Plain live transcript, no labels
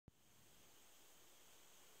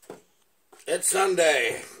It's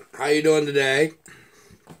Sunday. How you doing today?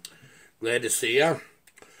 Glad to see you.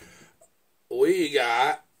 We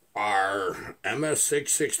got our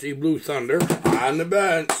MS660 Blue Thunder on the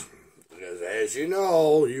bench. Because as you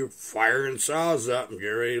know, you're firing saws up and get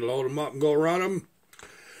ready to load them up and go run them.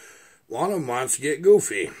 One of them wants to get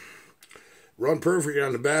goofy. Run perfect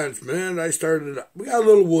on the bench. Man, we got a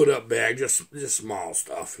little wood up bag, just small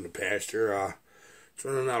stuff in the pasture. It's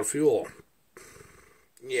running out of fuel.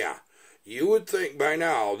 Yeah. You would think by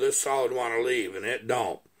now this saw would want to leave, and it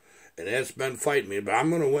don't. And it's been fighting me, but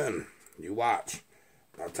I'm going to win. You watch.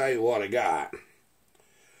 I'll tell you what I got.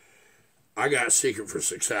 I got a secret for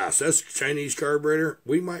success. This Chinese carburetor,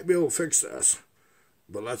 we might be able to fix this.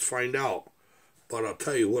 But let's find out. But I'll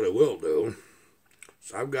tell you what it will do.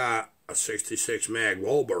 So I've got a 66 mag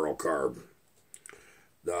wall barrel carb.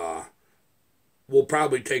 We'll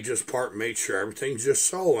probably take this apart and make sure everything's just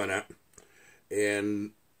so in it.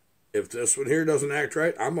 And if this one here doesn't act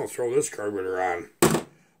right, I'm going to throw this carburetor on.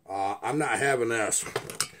 I'm not having this.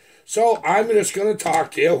 So I'm just going to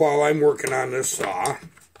talk to you while I'm working on this saw.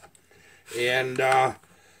 And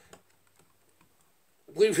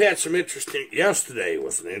we've had some interesting... Yesterday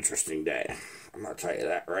was an interesting day. I'm going to tell you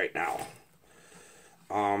that right now.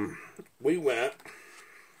 We went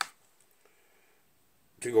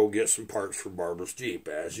to go get some parts for Barbara's Jeep.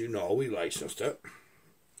 As you know, we licensed it.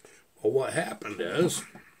 Well, what happened is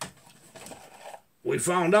we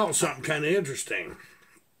found out something kind of interesting.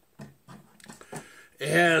 It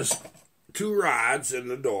has two rods in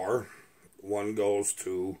the door. One goes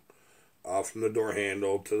to from the door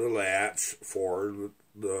handle to the latch for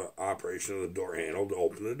the operation of the door handle to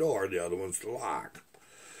open the door. The other one's to lock.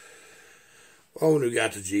 Well, when we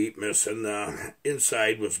got the Jeep missing,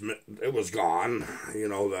 inside was gone. You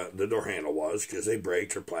know, the door handle was, because they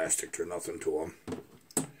braked or plastic or nothing to them.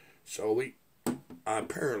 So we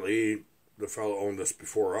apparently, the fellow owned this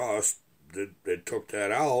before us, they took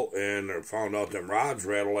that out and found out them rods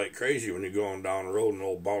rattle like crazy when you're going down the road in an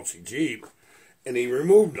old bouncy Jeep, and he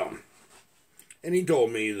removed them. And he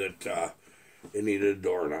told me that it needed a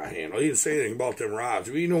door not handle. He didn't say anything about them rods.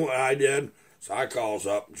 Well, you know what I did? So I calls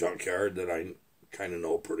up junkyard that I kind of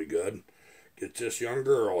know pretty good. Get this young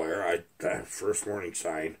girl there. First warning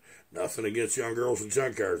sign. Nothing against young girls and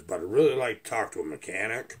junkyards, but I really like to talk to a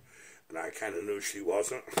mechanic. And I kind of knew she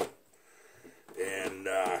wasn't. And,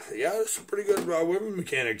 yeah, there's some pretty good women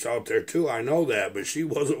mechanics out there, too. I know that, but she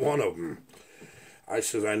wasn't one of them. I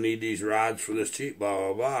says, I need these rods for this Jeep,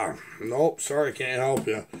 blah, blah, blah. Nope, sorry, can't help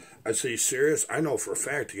you. I said, you serious? I know for a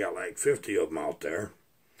fact you got like 50 of them out there.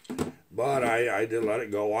 But I did let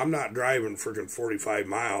it go. I'm not driving freaking 45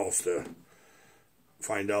 miles to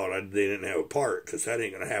find out they didn't have a part, because that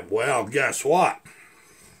ain't going to happen. Well, guess what?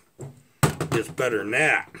 It's better than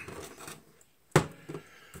that.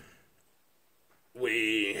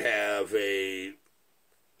 We have a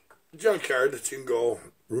junkyard that you can go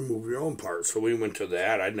remove your own parts. So we went to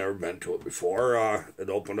that. I'd never been to it before. It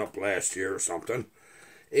opened up last year or something.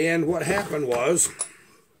 And what happened was,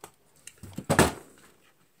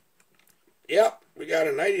 yep, we got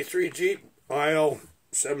a 93 Jeep aisle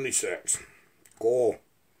 76. Cool.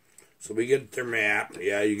 So we get their map.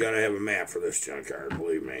 Yeah, you got to have a map for this junkyard,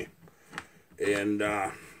 believe me. And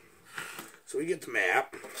so we get the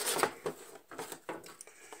map.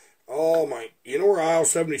 Oh my, you know where aisle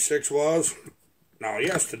 76 was? Now,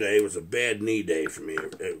 yesterday was a bad knee day for me.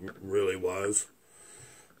 It really was.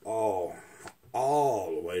 Oh,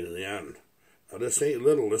 all the way to the end. Now, this ain't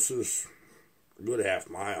little. This is a good half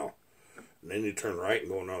mile. And then you turn right and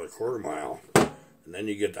go another quarter mile. And then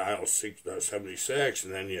you get to aisle 76,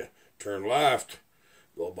 and then you turn left,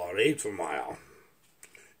 go about 1/8 of a mile.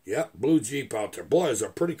 Yep, blue Jeep out there. Boy, it's a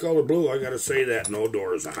pretty color blue, I gotta say that. No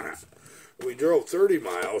doors on it. We drove 30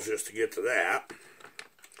 miles just to get to that.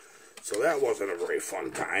 So that wasn't a very fun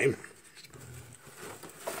time.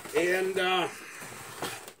 And,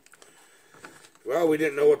 well, we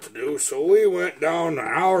didn't know what to do, so we went down an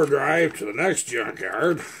hour drive to the next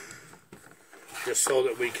junkyard, just so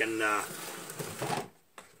that we can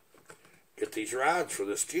get these rods for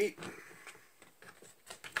this Jeep.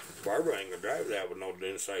 Barbara ain't gonna drive that with no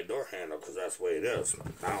inside door handle, because that's the way it is.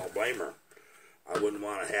 I don't blame her. I wouldn't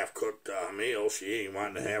want a half-cooked meal. She ain't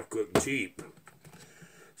wanting a half-cooked Jeep.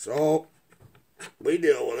 So, we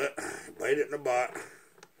deal with it. Bite it in the butt.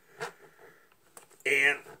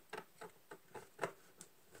 And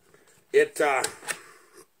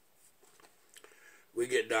we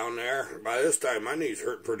get down there. By this time, my knees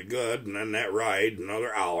hurt pretty good. And then that ride,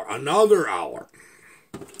 another hour. Another hour.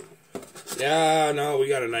 Yeah, no, we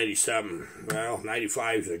got a 97. Well,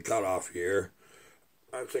 95 is the cutoff here.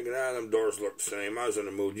 I'm thinking, them doors look the same. I was in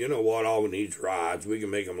the mood. You know what? All we need is rods. We can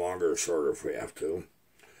make them longer or shorter if we have to.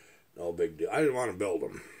 No big deal. I didn't want to build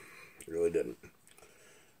them. I really didn't.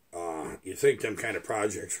 You think them kind of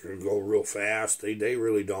projects are going to go real fast. They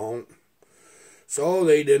really don't. So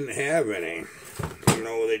they didn't have any.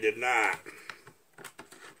 No, they did not.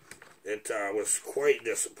 It was quite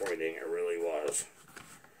disappointing. It really was.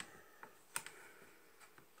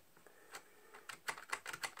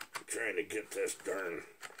 I'm trying to get this darn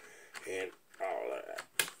hand.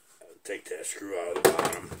 Take that screw out of the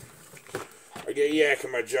bottom. I get yak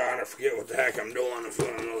in my jaw and I forget what the heck I'm doing if I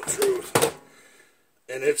don't know the truth.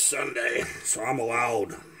 And it's Sunday, so I'm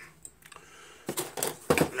allowed.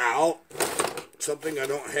 Now, something I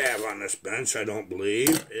don't have on this bench, I don't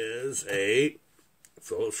believe, is a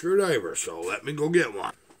Phillips screwdriver. So let me go get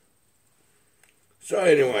one. So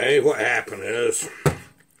anyway, what happened is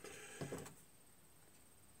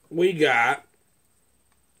we got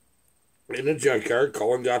in the junkyard.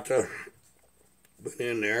 Colin got the went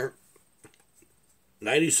in there.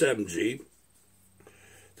 97 Jeep.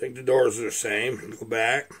 I think the doors are the same. Go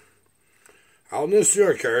back. Out in this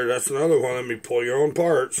junkyard, that's another one. Let me pull your own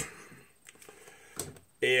parts.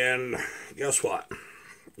 And guess what?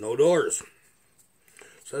 No doors.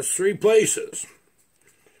 So that's 3 places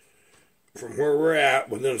from where we're at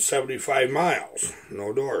within 75 miles.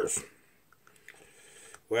 No doors.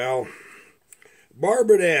 Well,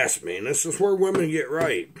 Barbara asked me, and this is where women get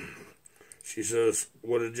right. She says,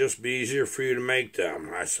 would it just be easier for you to make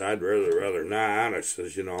them? I said, I'd rather not. I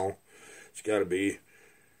says, you know, it's got to be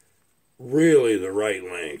really the right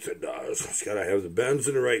length. It does. It's got to have the bends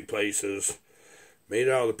in the right places, made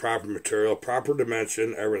out of the proper material, proper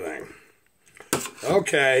dimension, everything.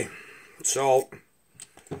 Okay, so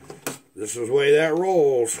this is the way that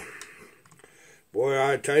rolls. Boy,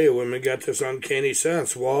 I tell you, women got this uncanny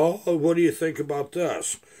sense. Well, what do you think about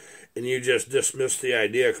this? And you just dismiss the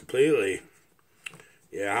idea completely.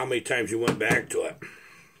 Yeah, how many times you went back to it?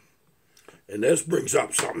 And this brings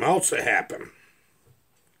up something else that happened,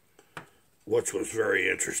 which was very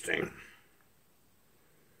interesting.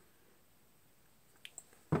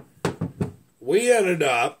 We ended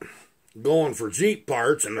up going for Jeep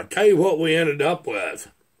parts, and I'll tell you what we ended up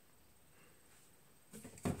with.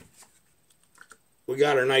 We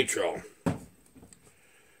got our nitro.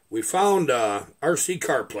 We found a RC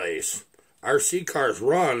car place. RC cars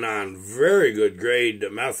run on very good grade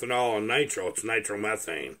methanol and nitro. It's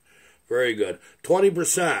nitromethane. Very good.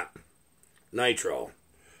 20% nitro.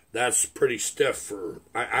 That's pretty stiff for...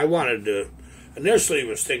 I wanted to... Initially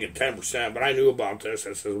was thinking 10%, but I knew about this.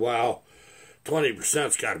 I said, well,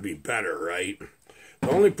 20%'s got to be better, right? The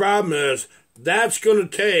only problem is that's going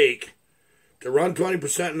to take... To run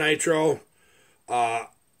 20% nitro...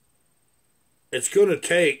 it's going to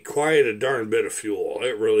take quite a darn bit of fuel.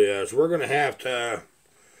 It really is. We're going to have to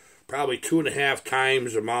probably 2.5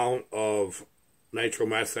 times the amount of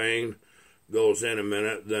nitromethane goes in a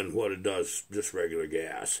minute than what it does just regular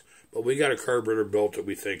gas. But we got a carburetor built that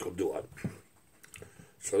we think will do it.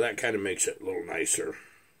 So that kind of makes it a little nicer.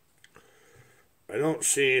 I don't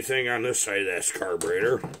see anything on this side of this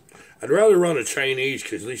carburetor. I'd rather run a Chinese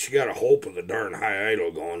because at least you got a hope of the darn high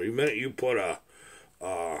idle going. The minute you put a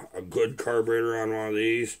good carburetor on one of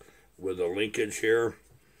these with a linkage here.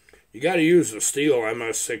 You got to use the steel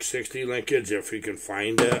G660 linkage if you can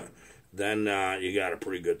find it. Then you got a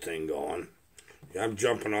pretty good thing going. I'm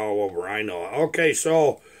jumping all over, I know. Okay,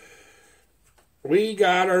 so we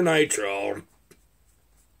got our nitro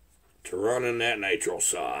to run in that nitro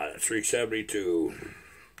saw, 372.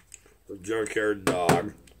 The junkyard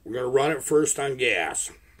dog. We're going to run it first on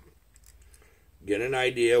gas. Get an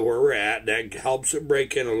idea where we're at. That helps it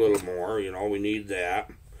break in a little more. You know, we need that.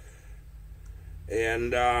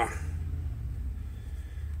 And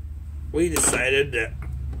we decided that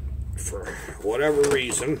for whatever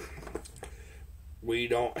reason, we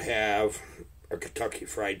don't have a Kentucky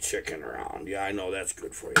Fried Chicken around. Yeah, I know that's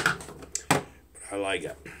good for you. But I like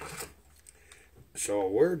it. So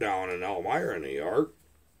we're down in Elmira, New York.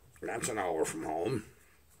 That's an hour from home.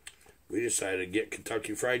 We decided to get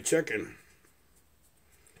Kentucky Fried Chicken.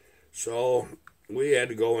 So we had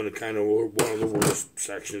to go into kind of one of the worst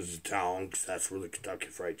sections of town because that's where the Kentucky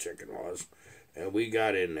Fried Chicken was. And we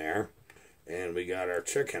got in there and we got our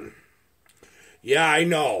chicken. Yeah, I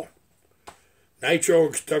know. Nitro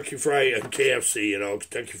and Kentucky Fried and KFC, you know,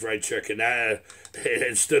 Kentucky Fried Chicken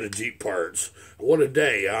instead of Jeep parts. What a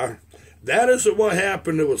day, huh? That isn't what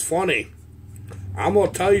happened. It was funny. I'm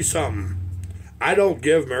going to tell you something. I don't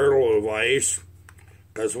give marital advice.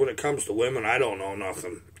 Because when it comes to women, I don't know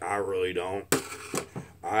nothing. I really don't.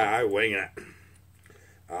 I wing it.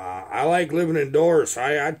 I like living indoors.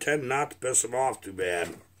 I tend not to piss them off too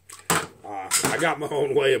bad. I got my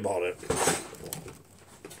own way about it.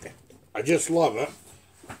 I just love it.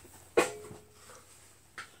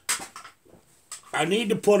 I need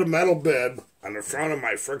to put a metal bib on the front of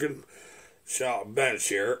my freaking bench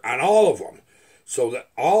here, on all of them, so that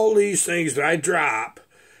all these things that I drop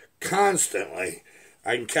constantly,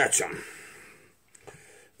 I can catch them.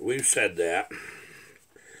 We've said that.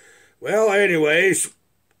 Well, anyways,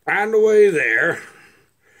 on the way there,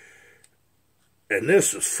 and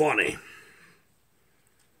this is funny.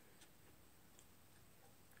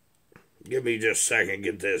 Give me just a second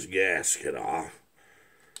to get this gasket off.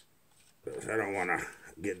 Because I don't want to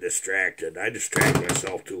get distracted. I distract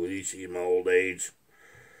myself too easy in my old age.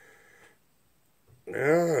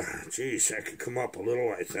 Geez, I could come up a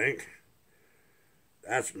little, I think.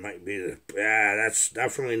 That might be the... Yeah, that's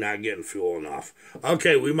definitely not getting fuel enough.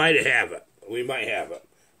 Okay, we might have it. We might have it.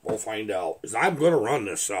 We'll find out. Because I'm going to run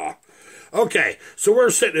this saw. Okay, so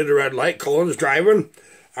we're sitting at the red light. Colin's driving.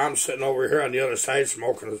 I'm sitting over here on the other side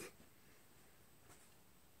smoking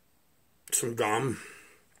some gum.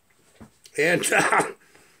 And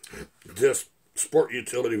this sport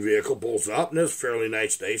utility vehicle pulls up, and it's a fairly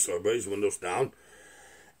nice day, so everybody's windows down.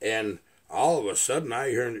 And all of a sudden,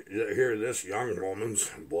 I hear this young woman's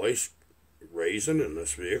voice raising in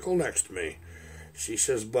this vehicle next to me. She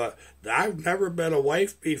says, "But I've never been a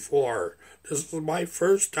wife before. This is my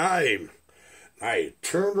first time." I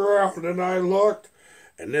turned around and I looked,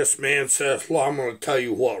 and this man says, "Well, I'm going to tell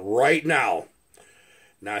you what right now."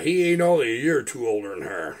 Now, he ain't only a year or two older than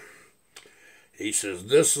her. He says,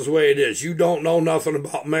 "This is the way it is. You don't know nothing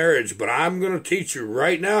about marriage, but I'm going to teach you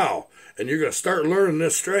right now, and you're going to start learning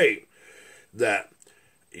this straight, that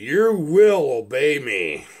you will obey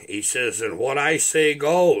me." He says, "and what I say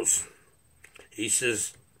goes." He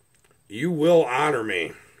says, "You will honor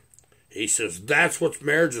me." He says, "That's what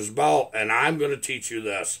marriage is about, and I'm going to teach you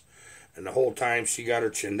this." And the whole time she got her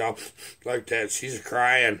chin down like that. She's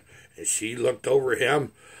crying, and she looked over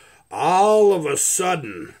him. All of a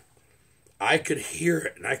sudden, I could hear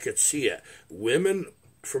it and I could see it. Women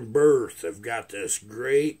from birth have got this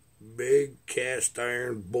great big cast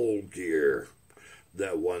iron bull gear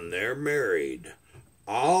that when they're married,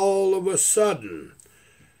 all of a sudden,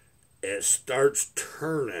 it starts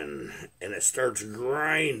turning and it starts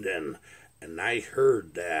grinding. And I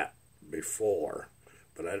heard that before,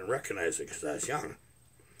 but I didn't recognize it because I was young.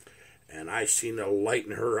 And I seen the light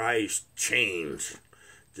in her eyes change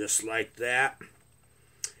just like that.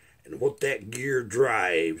 And what that gear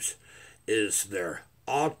drives is their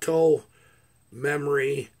auto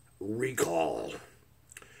memory recall.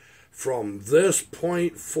 From this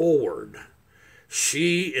point forward,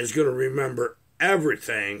 she is going to remember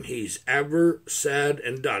everything he's ever said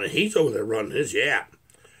and done. And he's over there running his yap.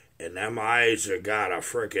 And them eyes have got a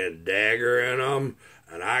freaking dagger in them.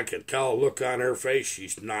 And I can tell, look on her face,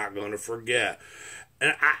 she's not going to forget.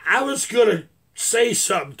 And I was going to say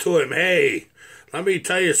something to him. Hey, let me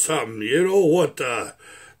tell you something. You know what the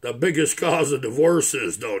biggest cause of divorce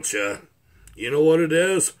is, don't you? You know what it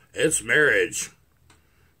is? It's marriage.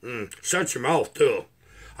 Shut your mouth, too.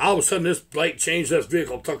 All of a sudden, this light changed. This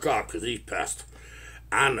vehicle took off because he's pissed.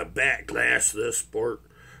 On the back glass of this sport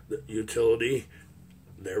utility,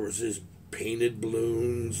 there was this painted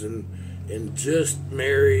balloons and just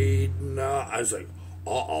married. I was like,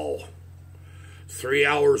 uh-oh. 3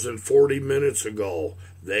 hours and 40 minutes ago,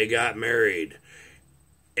 they got married.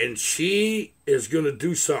 And she is going to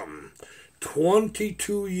do something.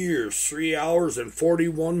 22 years, 3 hours and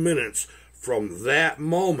 41 minutes from that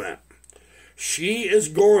moment. She is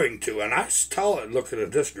going to, and I tell it looking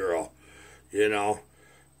at this girl, you know,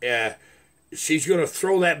 she's going to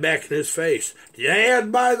throw that back in his face.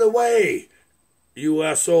 And by the way,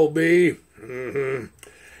 USOB, do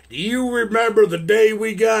you remember the day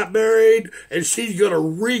we got married? And she's going to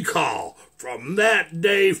recall from that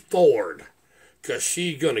day forward. Because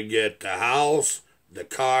she's going to get the house, the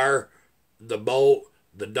car, the boat,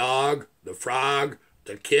 the dog, the frog,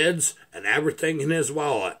 the kids, and everything in his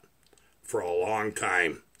wallet for a long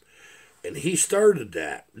time. And he started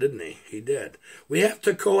that, didn't he? He did. We have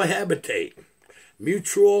to cohabitate.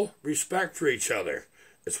 Mutual respect for each other.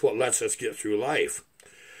 It's what lets us get through life.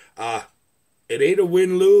 It ain't a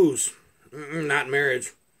win-lose. Not in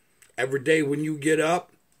marriage. Every day when you get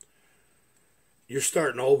up, you're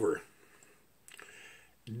starting over.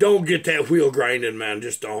 Don't get that wheel grinding, man.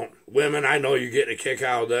 Just don't. Women, I know you're getting a kick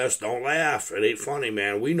out of this. Don't laugh. It ain't funny,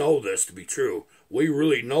 man. We know this to be true. We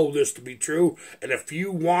really know this to be true. And if you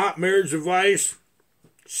want marriage advice,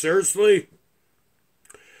 seriously,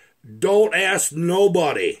 don't ask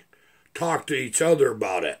nobody talk to each other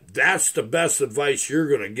about it. That's the best advice you're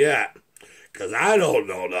going to get, because I don't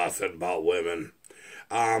know nothing about women.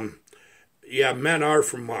 Yeah, men are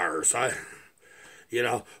from Mars.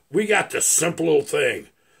 We got this simple little thing.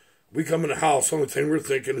 We come in the house, only thing we're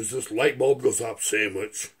thinking is this light bulb goes up,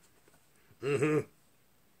 sandwich. Another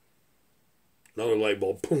light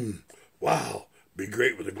bulb, boom. Wow, be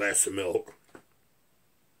great with a glass of milk.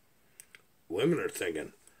 Women are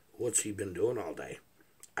thinking, what's he been doing all day?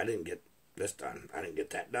 I didn't get this done. I didn't get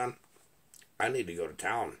that done. I need to go to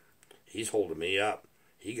town. He's holding me up.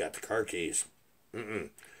 He got the car keys.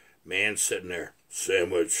 Man sitting there,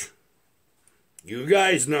 sandwich. You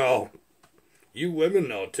guys know. You women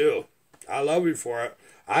know too. I love you for it.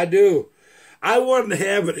 I do. I wouldn't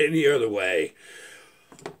have it any other way.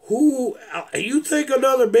 You think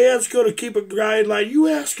another man's going to keep a grind like you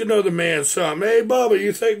ask another man something? Hey, Bubba,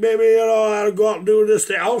 you think maybe I ought to go out and do this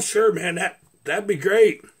thing? Oh, sure, man. That'd be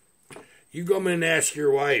great. You go in and ask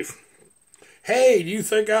your wife. Hey, do you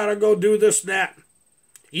think I ought to go do this and that?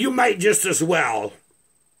 You might just as well.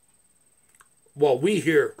 Well, we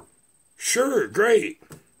hear, sure, great.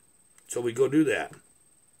 So we go do that.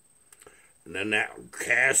 And then that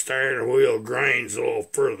cast iron wheel grinds a little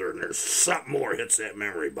further, and there's something more hits that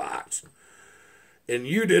memory box. And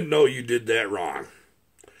you didn't know you did that wrong.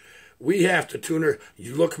 We have to tune her.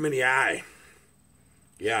 You look them in the eye.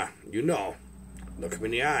 Yeah, you know. Look them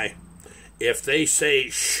in the eye. If they say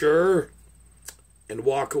sure and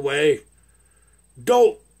walk away,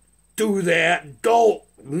 don't do that. Don't.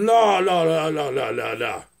 No.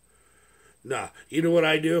 No. You know what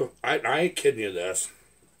I do? I ain't kidding you this.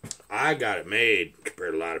 I got it made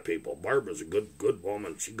compared to a lot of people. Barbara's a good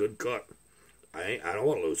woman. She's a good cook. I don't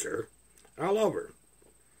want to lose her. I love her.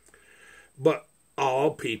 But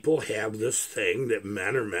all people have this thing that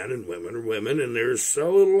men are men and women are women, and there's a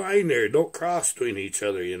little line there. Don't cross between each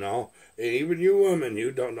other, you know. And even you women,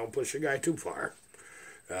 you don't push a guy too far.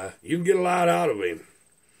 You can get a lot out of him.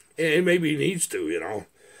 And maybe he needs to, you know.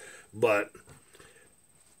 But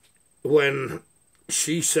when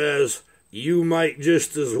she says, you might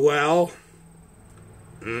just as well,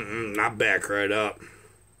 I back right up.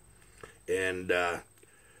 And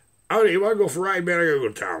you want to go for a ride, man? I got to go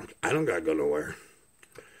to town. I don't got to go nowhere.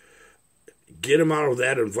 Get them out of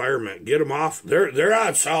that environment. Get them off. They're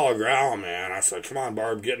on solid ground, man. I said, come on,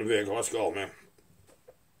 Barb, get in the vehicle. Let's go, man.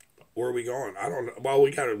 Where are we going? I don't know. Well,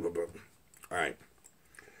 we got to go. All right.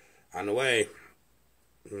 On the way.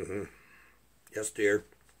 Yes, dear.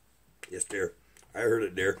 Yes, dear. I heard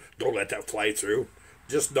it, dear. Don't let that fly through.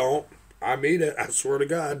 Just don't. I mean it. I swear to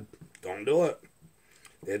God. Don't do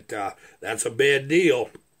it. That's a bad deal.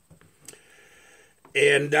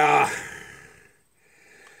 And I'll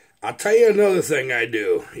tell you another thing I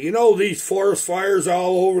do. You know these forest fires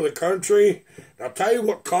all over the country? I'll tell you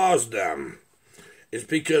what caused them. It's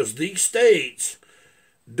because these states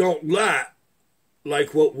don't let,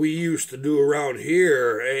 like what we used to do around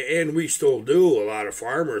here, and we still do, a lot of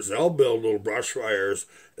farmers, they'll build little brush fires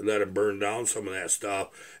and let them burn down some of that stuff.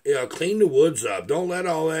 Clean the woods up. Don't let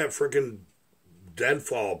all that freaking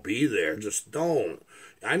deadfall be there. Just don't.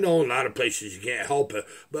 I know in a lot of places you can't help it,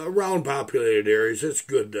 but around populated areas, it's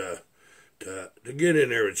good to get in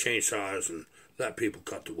there with chainsaws and let people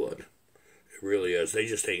cut the wood. It really is. They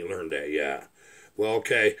just ain't learned that yet. Well,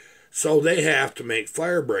 okay, so they have to make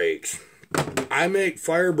fire breaks. I make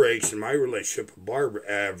fire breaks in my relationship with Barbara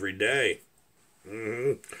every day.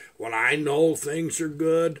 When I know things are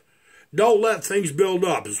good, don't let things build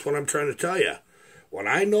up, is what I'm trying to tell you. When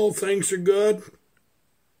I know things are good,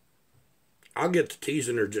 I'll get to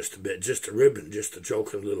teasing her just a bit, just a ribbon, just a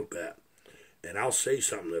joking a little bit. And I'll say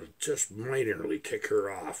something that'll just minorly tick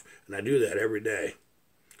her off. And I do that every day.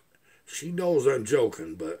 She knows I'm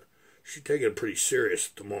joking, but she's taking it pretty serious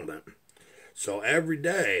at the moment. So every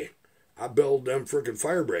day, I build them freaking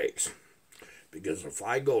fire breaks. Because if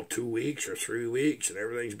I go 2 weeks or 3 weeks and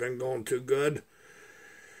everything's been going too good,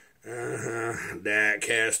 that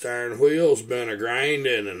cast iron wheel's been a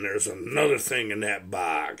grinding, and there's another thing in that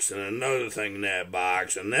box, and another thing in that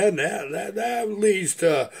box, and then that leads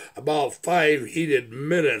to about 5 heated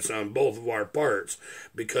minutes on both of our parts,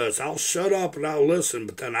 because I'll shut up and I'll listen,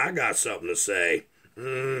 but then I got something to say.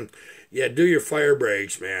 Yeah, do your fire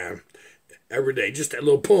breaks, man, every day, just that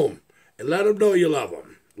little boom, and let them know you love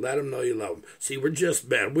them. Let them know you love them. See, we're just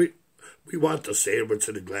men. We want the sandwich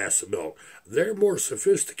and a glass of milk. They're more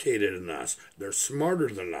sophisticated than us. They're smarter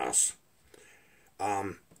than us.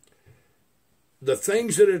 The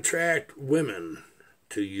things that attract women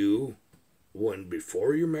to you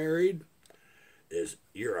before you're married is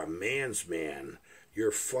you're a man's man.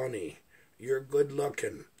 You're funny. You're good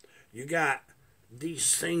looking. You got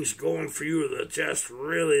these things going for you that just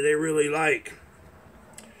really, they really like.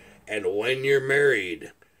 And when you're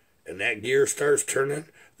married and that gear starts turning,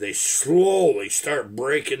 they slowly start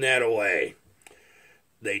breaking that away.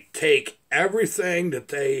 They take everything that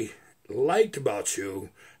they liked about you,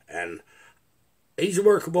 and he's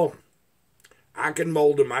workable. I can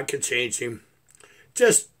mold him. I can change him.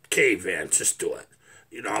 Just cave in. Just do it.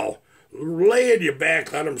 You know, lay on your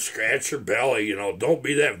back. Let him scratch your belly. You know, don't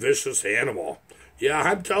be that vicious animal. Yeah,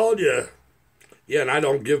 I'm telling you. Yeah, and I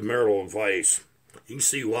don't give marital advice. You can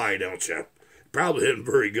see why, don't you? Probably isn't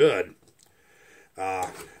very good.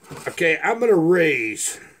 Okay, I'm going to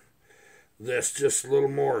raise this just a little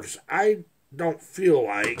more, because I don't feel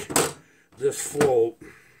like this float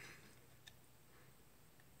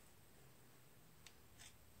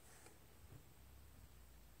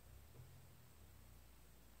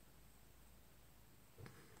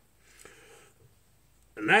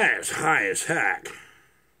and that is high as heck.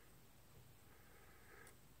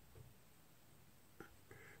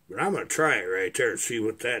 But I'm going to try it right there and see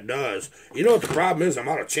what that does. You know what the problem is? I'm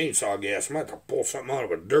out of chainsaw gas. I'm going to have to pull something out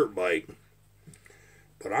of a dirt bike.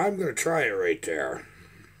 But I'm going to try it right there.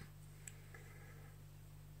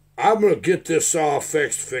 I'm going to get this all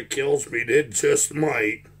fixed if it kills me. It just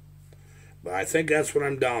might. But I think that's what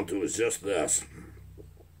I'm down to, is just this.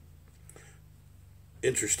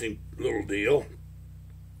 Interesting little deal.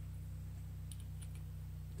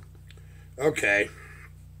 Okay.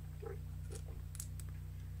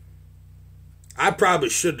 I probably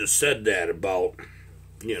should have said that about,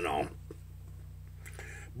 you know.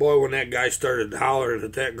 Boy, when that guy started hollering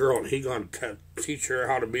at that girl and he going to teach her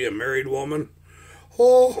how to be a married woman.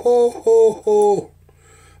 Ho, ho, ho, ho.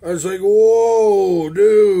 I was like, whoa,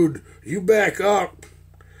 dude, you back up.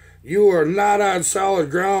 You are not on solid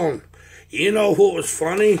ground. You know what was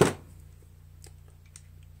funny?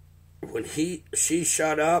 When she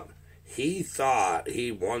shut up, he thought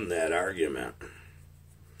he won that argument.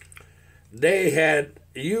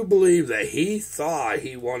 You believe that he thought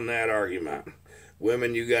he won that argument.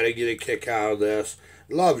 Women, you got to get a kick out of this.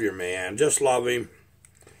 Love your man. Just love him.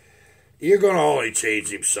 You're going to only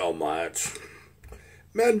change him so much.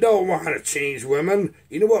 Men don't want to change women.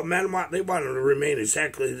 You know what men want? They want them to remain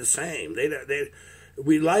exactly the same.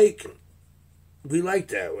 We like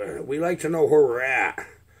that. We like to know where we're at.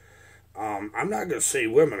 I'm not going to say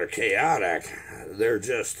women are chaotic. They're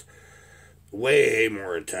just way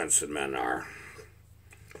more intense than men are.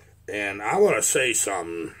 And I want to say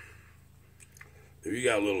something. If you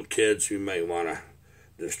got little kids, you may want to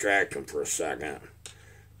distract them for a second.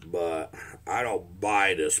 But I don't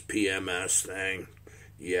buy this PMS thing.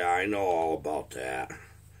 Yeah, I know all about that.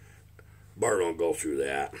 Bart don't go through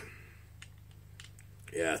that.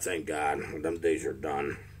 Yeah, thank God. Them days are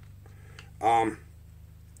done.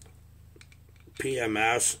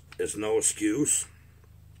 PMS is no excuse.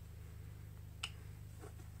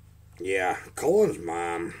 Yeah, Colin's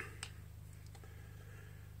mom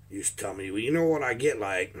used to tell me, well, you know what I get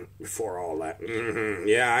like before all that?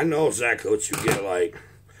 Yeah, I know exactly what you get like.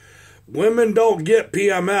 Women don't get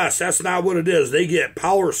PMS. That's not what it is. They get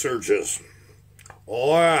power surges.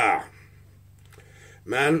 Oh, yeah.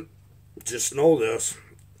 Men, just know this.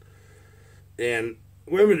 And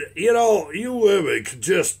women, you women could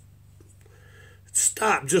just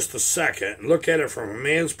stop just a second and look at it from a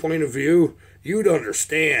man's point of view. You'd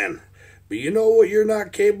understand. But you know what you're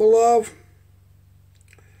not capable of?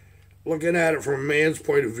 Looking at it from a man's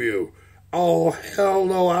point of view. Oh, hell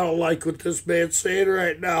no, I don't like what this man's saying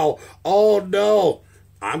right now. Oh, no.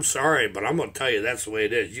 I'm sorry, but I'm going to tell you that's the way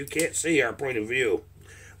it is. You can't see our point of view.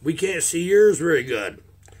 We can't see yours very good.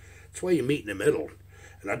 That's why you meet in the middle.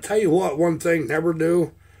 And I'll tell you what, one thing never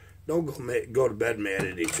do. Don't go to bed mad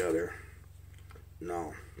at each other.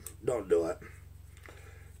 No, don't do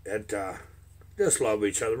it. Just love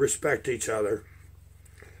each other, respect each other.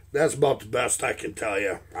 That's about the best I can tell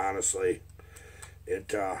you, honestly.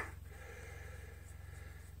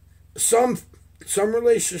 Some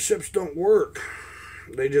relationships don't work.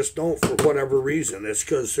 They just don't for whatever reason. It's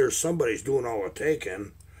because there's somebody's doing all the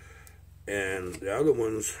taking and the other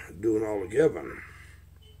one's doing all the giving.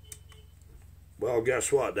 Well,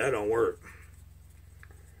 guess what? That don't work.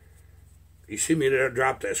 You see me there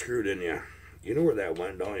drop that screw, didn't you? You know where that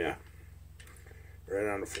went, don't you? Right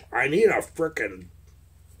on the floor. I need a frickin'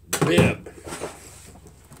 bib.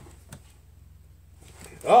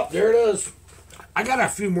 Oh, there it is. I got a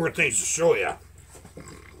few more things to show you.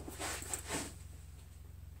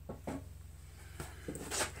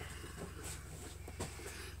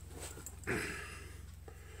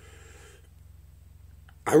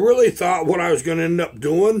 I really thought what I was going to end up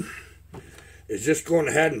doing is just going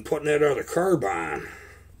ahead and putting that other carb on.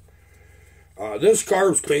 This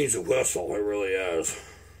carb's clean as a whistle, it really is.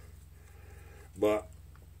 But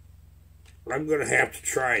I'm going to have to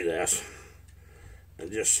try this and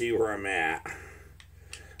just see where I'm at.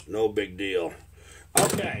 No big deal.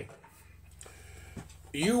 Okay.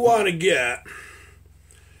 You want to get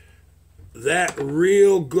that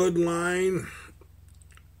real good line,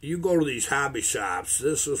 you go to these hobby shops.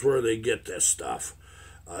 This is where they get this stuff.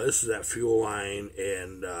 This is that fuel line,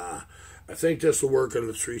 and I think this will work on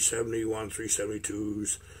the 371,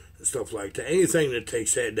 372s, and stuff like that. Anything that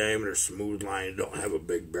takes that diameter smooth line and don't have a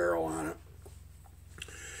big barrel on it.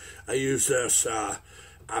 I use this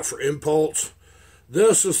for impulse.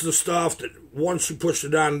 This is the stuff that once you push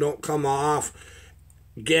it on, don't come off.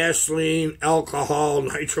 Gasoline, alcohol,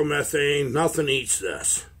 nitromethane, nothing eats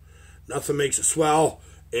this. Nothing makes it swell,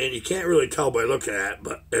 and you can't really tell by looking at it,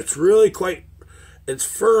 but it's really it's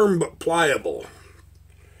firm but pliable.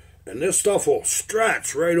 And this stuff will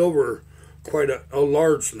stretch right over quite a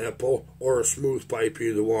large nipple or a smooth pipe,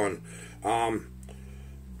 either one.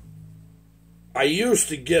 I used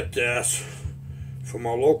to get this from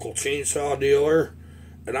a local chainsaw dealer,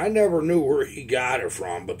 and I never knew where he got it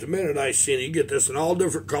from, but the minute I seen it, you get this in all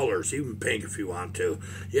different colors, even pink if you want to.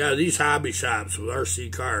 Yeah, these hobby shops with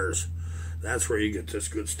RC cars, that's where you get this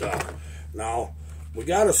good stuff. Now, we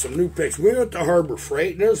got us some new picks. We went to Harbor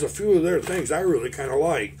Freight, and there's a few of their things I really kind of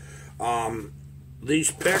like.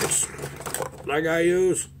 These picks, like I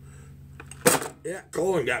use, yeah,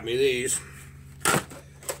 Colin got me these.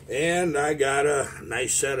 And I got a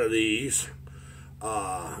nice set of these.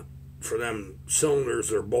 For them cylinders,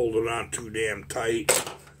 they're bolted on too damn tight.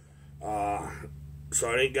 So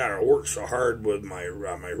I ain't got to work so hard with my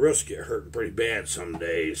wrist get hurting pretty bad some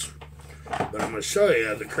days. But I'm going to show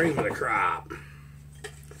you the cream of the crop.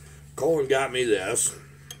 Colin got me this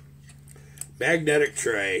magnetic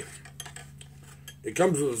tray. It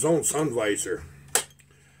comes with its own sun visor.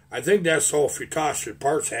 I think that's so if you toss your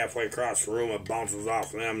parts halfway across the room, it bounces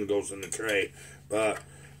off them and goes in the tray. But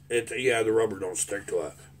yeah, the rubber don't stick to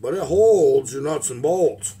it. But it holds your nuts and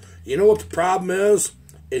bolts. You know what the problem is?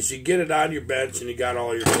 Is you get it on your bench and you got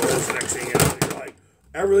all your tools. Next thing you know, you're like,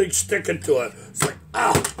 everything's sticking to it. It's like,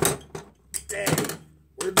 oh, dang,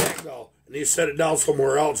 where'd that go? And you set it down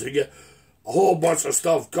somewhere else and you get a whole bunch of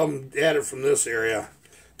stuff come at it from this area.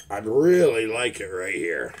 I'd really like it right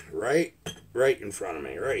here. Right in front of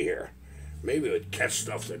me, right here. Maybe it would catch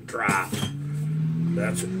stuff that dropped.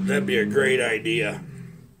 That'd be a great idea.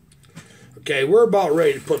 Okay, we're about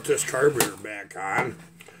ready to put this carburetor back on.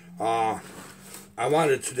 I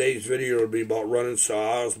wanted today's video to be about running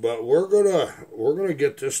saws, but we're gonna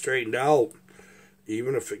get this straightened out,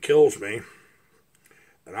 even if it kills me.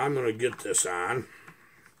 And I'm gonna get this on,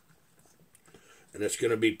 and it's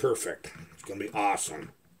gonna be perfect. It's gonna be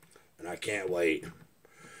awesome, and I can't wait.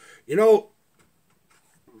 You know,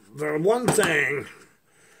 the one thing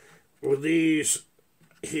with these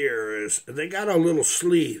here is they got a little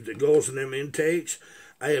sleeve that goes in them intakes.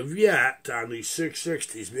 I have yet on these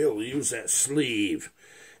 660s be able to use that sleeve,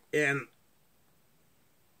 and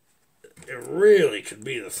it really could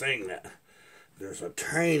be the thing that there's a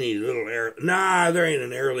tiny little air. Nah, there ain't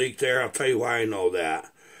an air leak there. I'll tell you why I know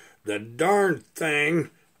that. The darn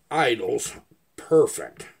thing idles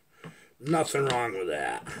perfect. Nothing wrong with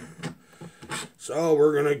that. So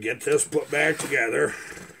we're gonna get this put back together.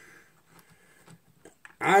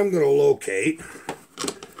 I'm going to locate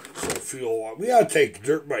some fuel. We got to take the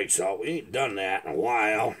dirt bikes out. We ain't done that in a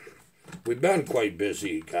while. We've been quite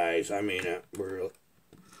busy, guys. I mean,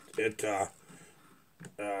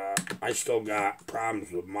 I still got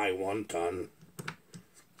problems with my 1 ton.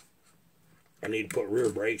 I need to put rear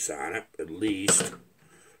brakes on it, at least,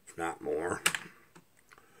 if not more.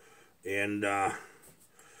 And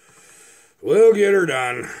we'll get her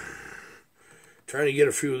done. Trying to get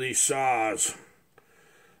a few of these saws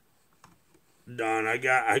done. I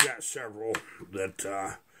got several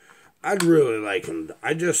that I'd really like them.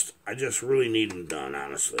 I just really need them done,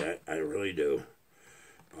 honestly. I really do.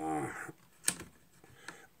 I'm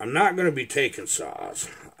not going to be taking saws.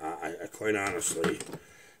 I quite honestly.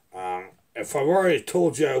 If I've already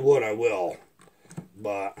told you I would, I will.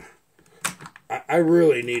 But I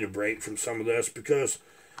really need a break from some of this, because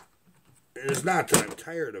it's not that I'm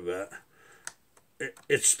tired of it.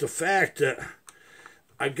 It's the fact that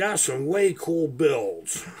I got some way cool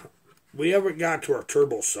builds. We haven't got to our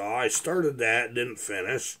turbo saw. I started that, didn't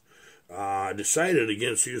finish. I decided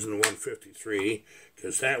against using the 153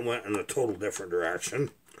 because that went in a total different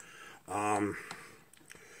direction. The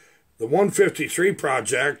 153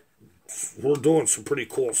 project, we're doing some pretty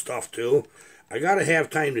cool stuff too. I got to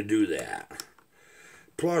have time to do that.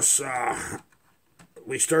 Plus,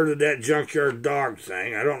 we started that junkyard dog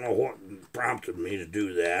thing. I don't know what prompted me to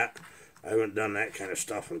do that. I haven't done that kind of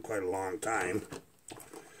stuff in quite a long time. I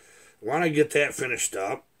want to get that finished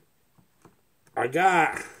up. I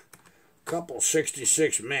got a couple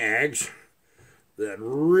 66 mags that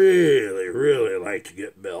really, really like to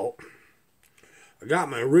get built. I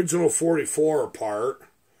got my original 44 apart,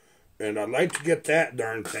 and I'd like to get that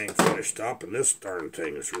darn thing finished up, and this darn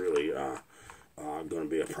thing is really going to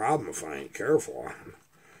be a problem if I ain't careful.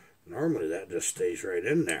 Normally that just stays right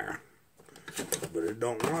in there, but it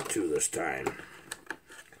don't want to this time.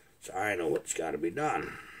 So I know what's got to be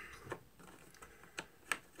done.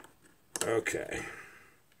 Okay.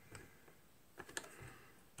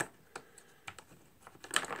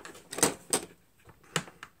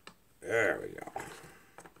 There we go.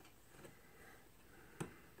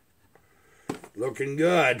 Looking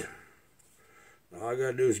good. All I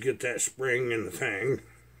gotta do is get that spring in the thing.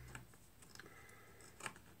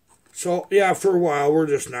 So, yeah, for a while, we're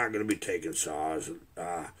just not going to be taking saws.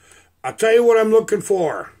 I'll tell you what I'm looking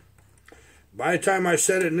for. By the time I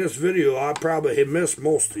said it in this video, I probably have missed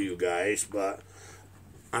most of you guys, but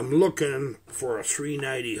I'm looking for a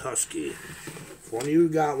 390 Husky. If one of you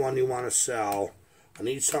got one you want to sell, I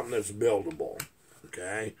need something that's buildable.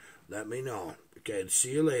 Okay? Let me know. Okay,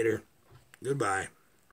 see you later. Goodbye.